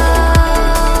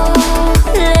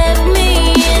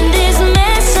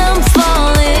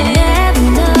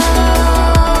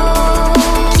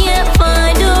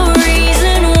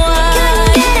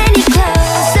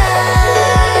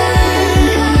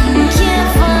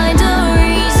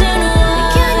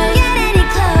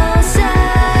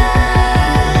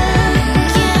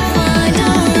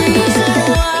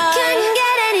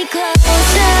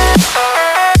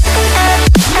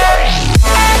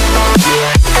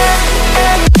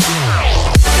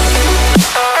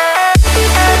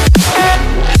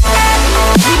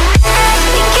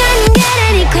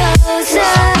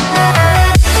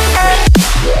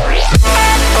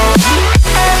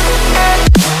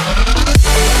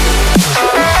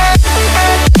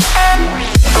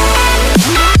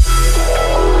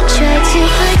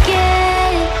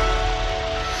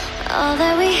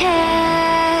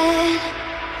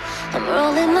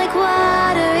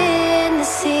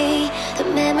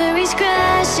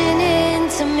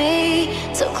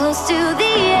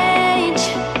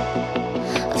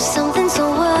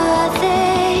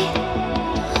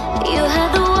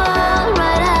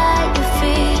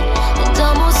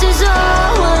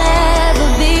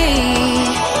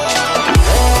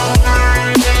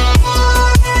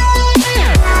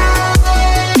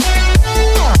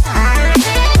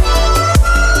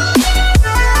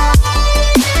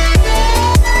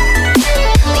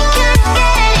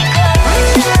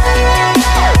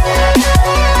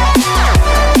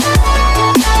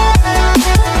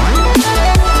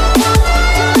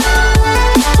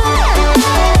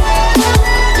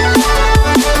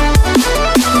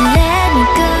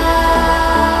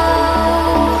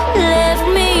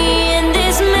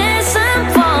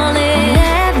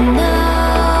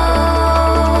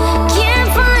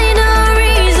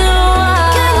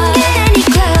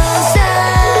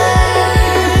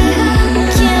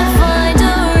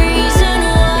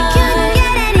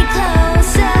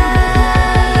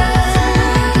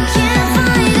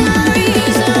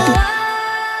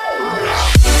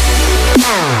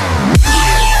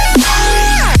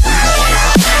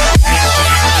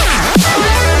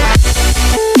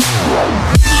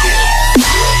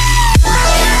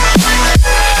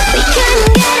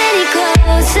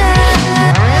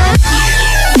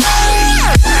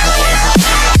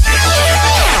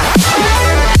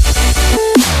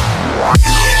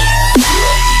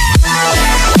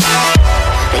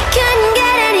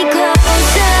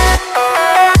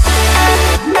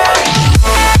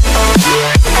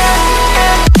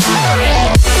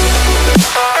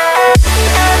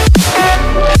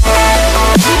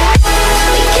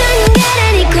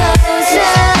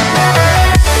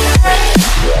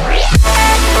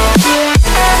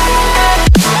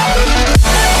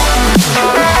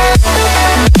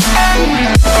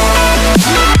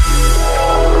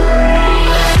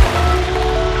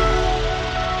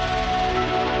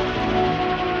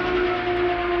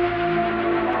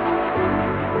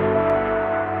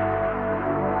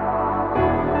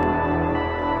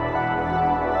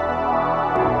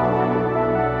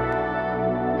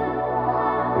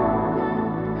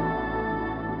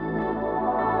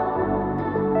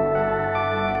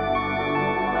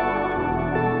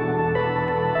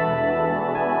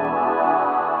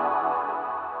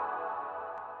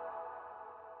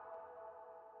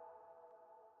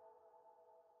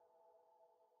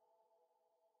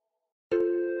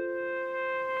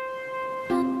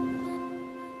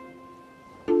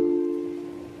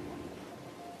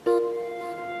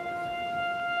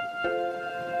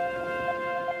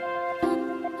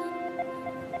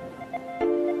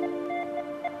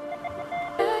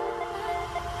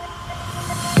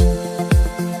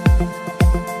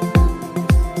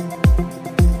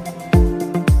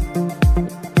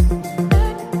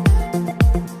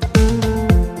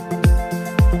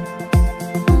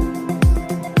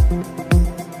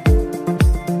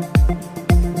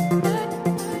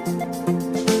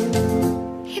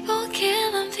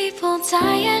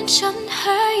 dying, shouldn't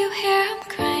hurt you hear I'm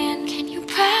crying. Can you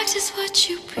practice what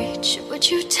you preach? Or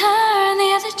would you turn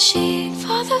the other cheek?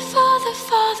 Father, Father,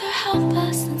 Father, help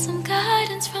us and some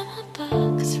guidance from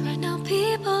above. Cause right now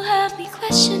people have me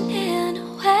questioning,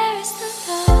 where is the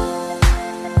love?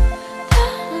 The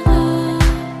love,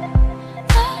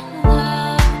 the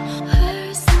love. Where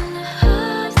is the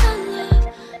love, the love,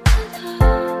 the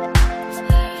love?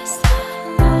 Where is the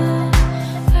love?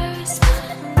 Where is the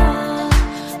love?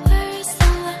 Where is the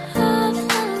love, the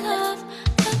love,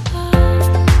 the love?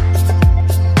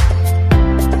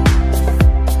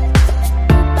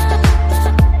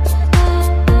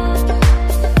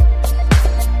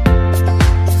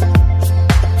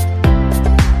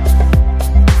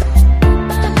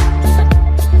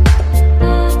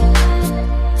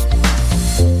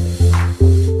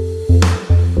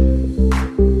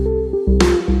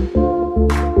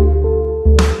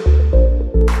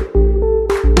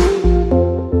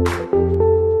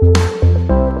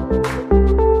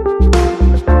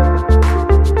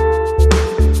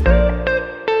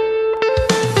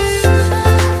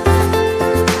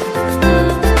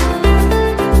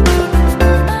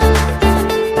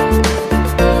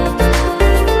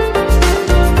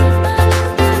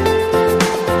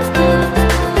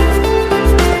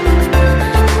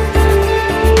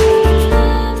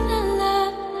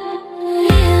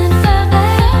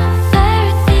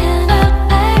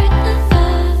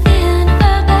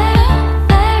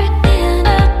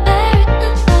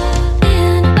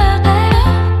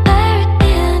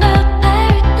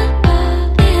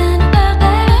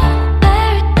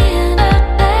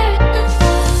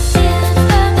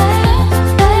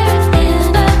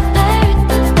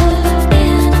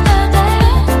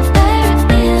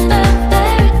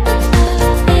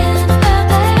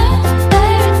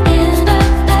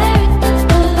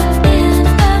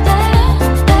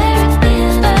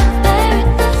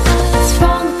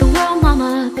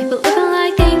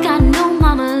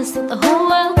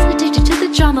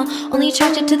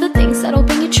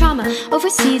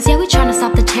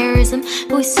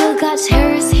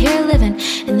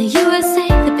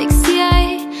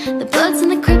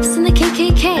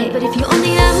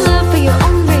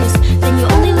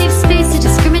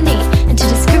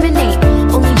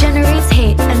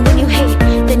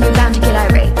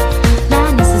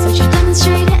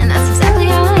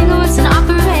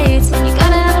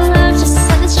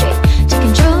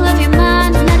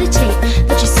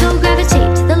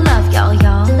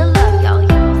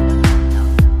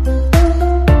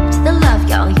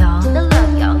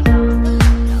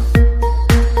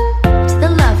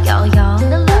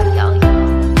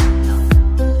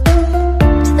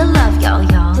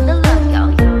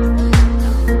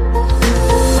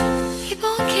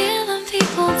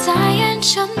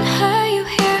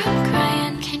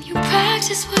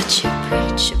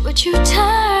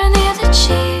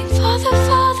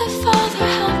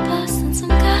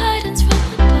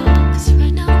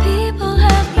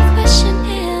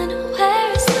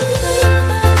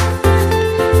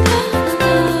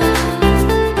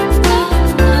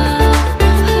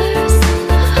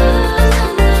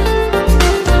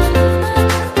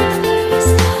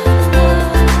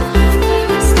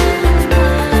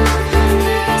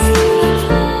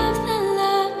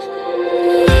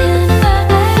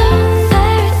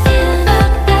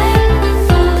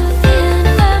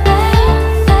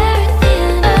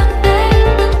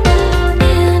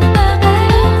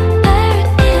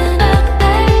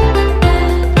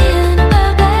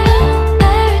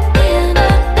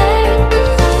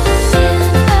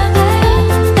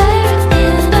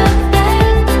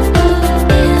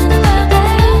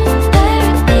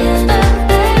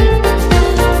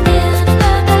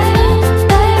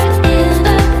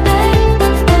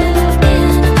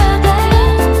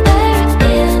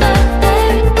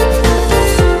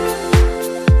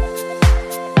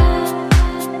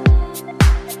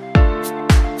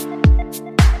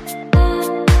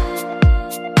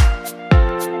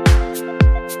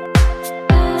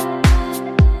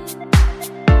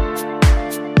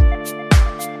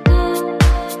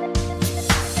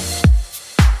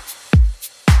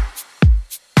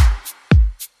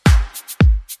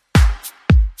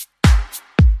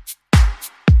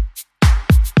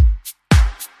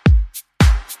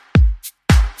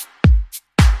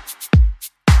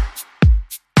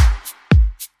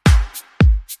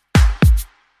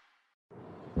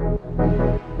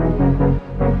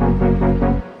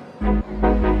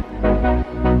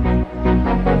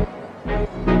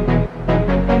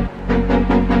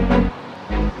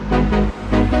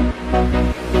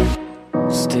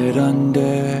 Stood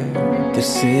under the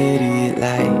city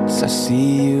lights, I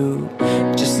see you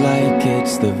just like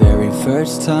it's the very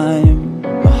first time.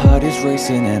 My heart is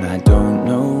racing and I don't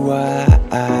know why.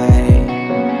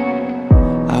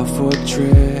 Our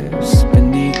fortress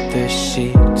beneath the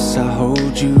sheets, I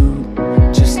hold you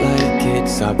just like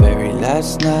it's our very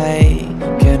last night.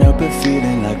 Can't help but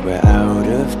feeling like we're out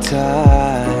of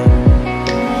time.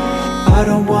 I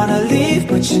don't wanna leave,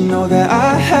 but you know that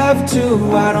I have to.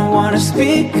 I don't wanna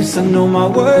speak, cause I know my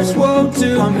words won't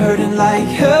do. I'm hurting like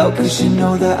hell, cause you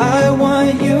know that I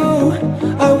want you.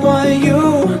 I want you,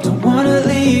 don't wanna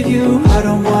leave you. I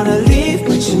don't wanna leave,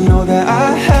 but you know that I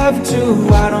have to.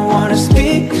 I don't wanna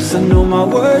speak, cause I know my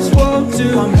words won't do.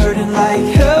 I'm hurting like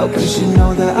hell, cause you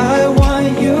know that I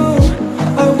want you.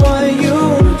 I want you,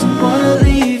 don't wanna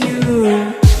leave you.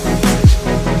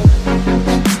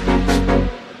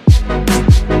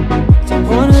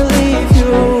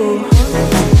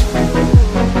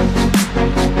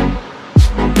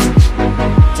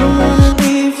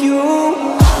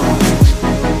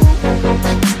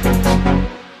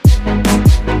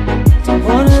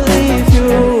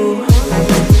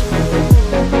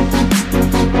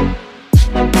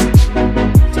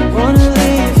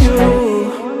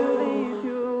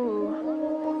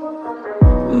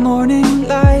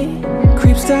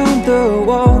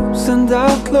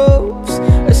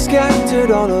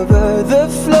 All over the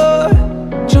floor,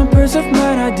 jumpers of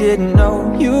mine I didn't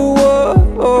know you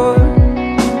wore.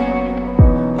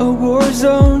 A war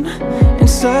zone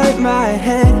inside my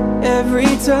head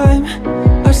every time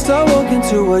I start walking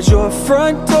towards your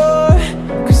front door.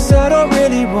 Cause I don't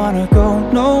really wanna go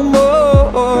no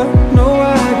more. No,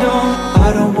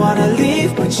 I don't wanna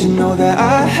leave, but you know that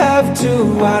I have to.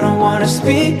 I don't wanna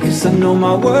speak, cause I know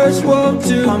my words won't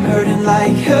do. I'm hurting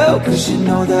like hell, cause you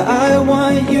know that I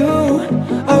want you.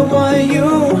 I want you,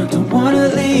 don't wanna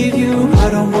leave you. I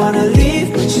don't wanna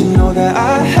leave, but you know that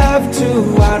I have to.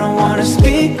 I don't wanna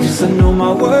speak, cause I know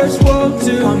my words won't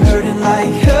do. I'm hurting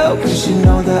like hell, cause you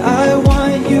know that I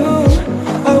want you.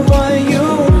 I want you,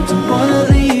 don't wanna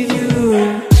leave you.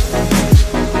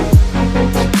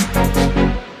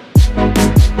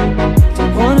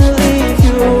 Don't wanna leave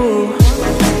you.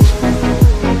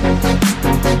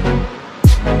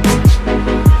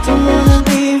 Don't wanna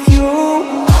leave you.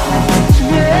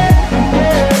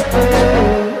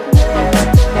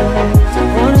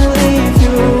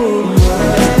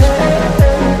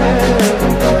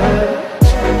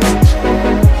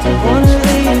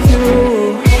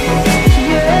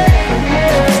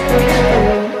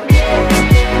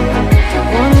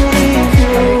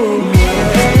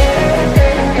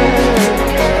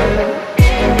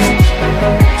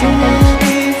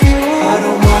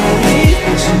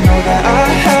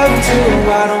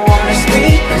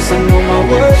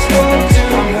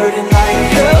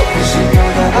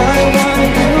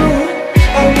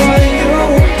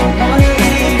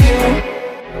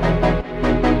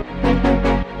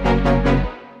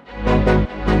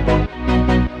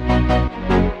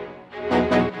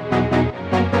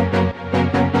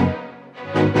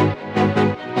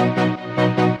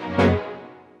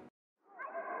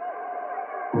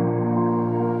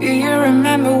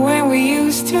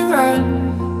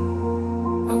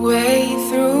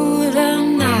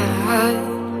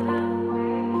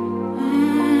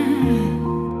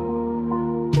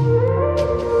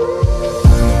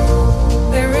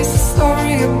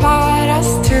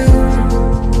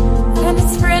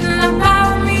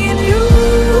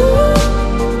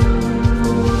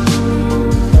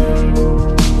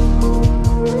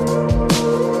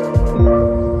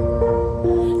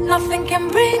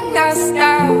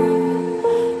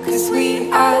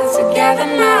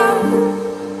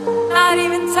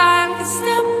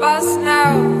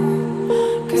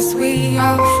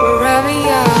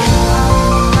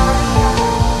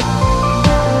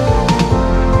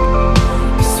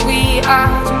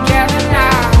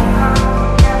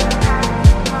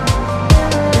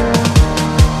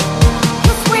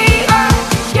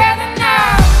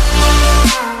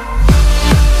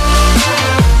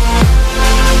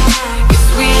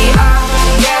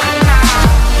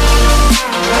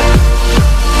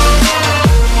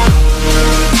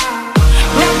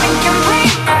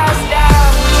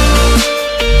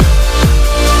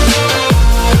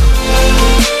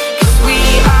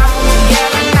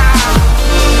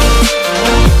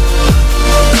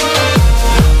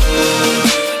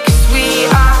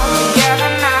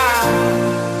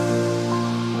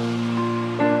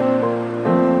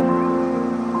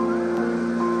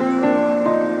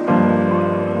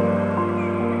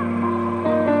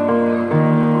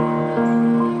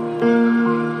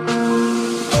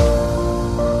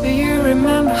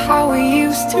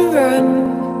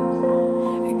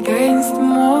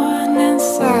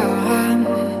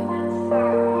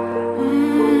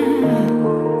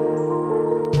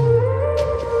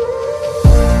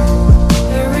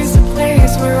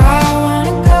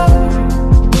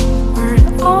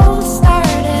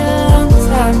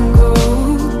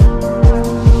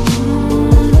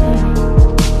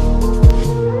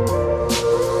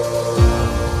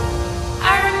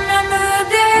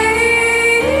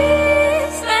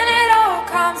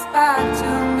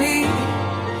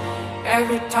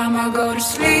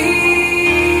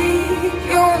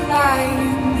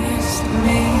 find is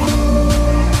me.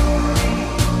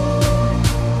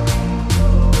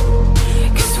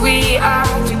 'Cause we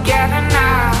are together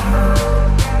now.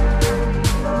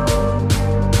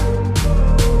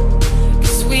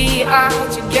 'Cause we are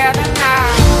together now.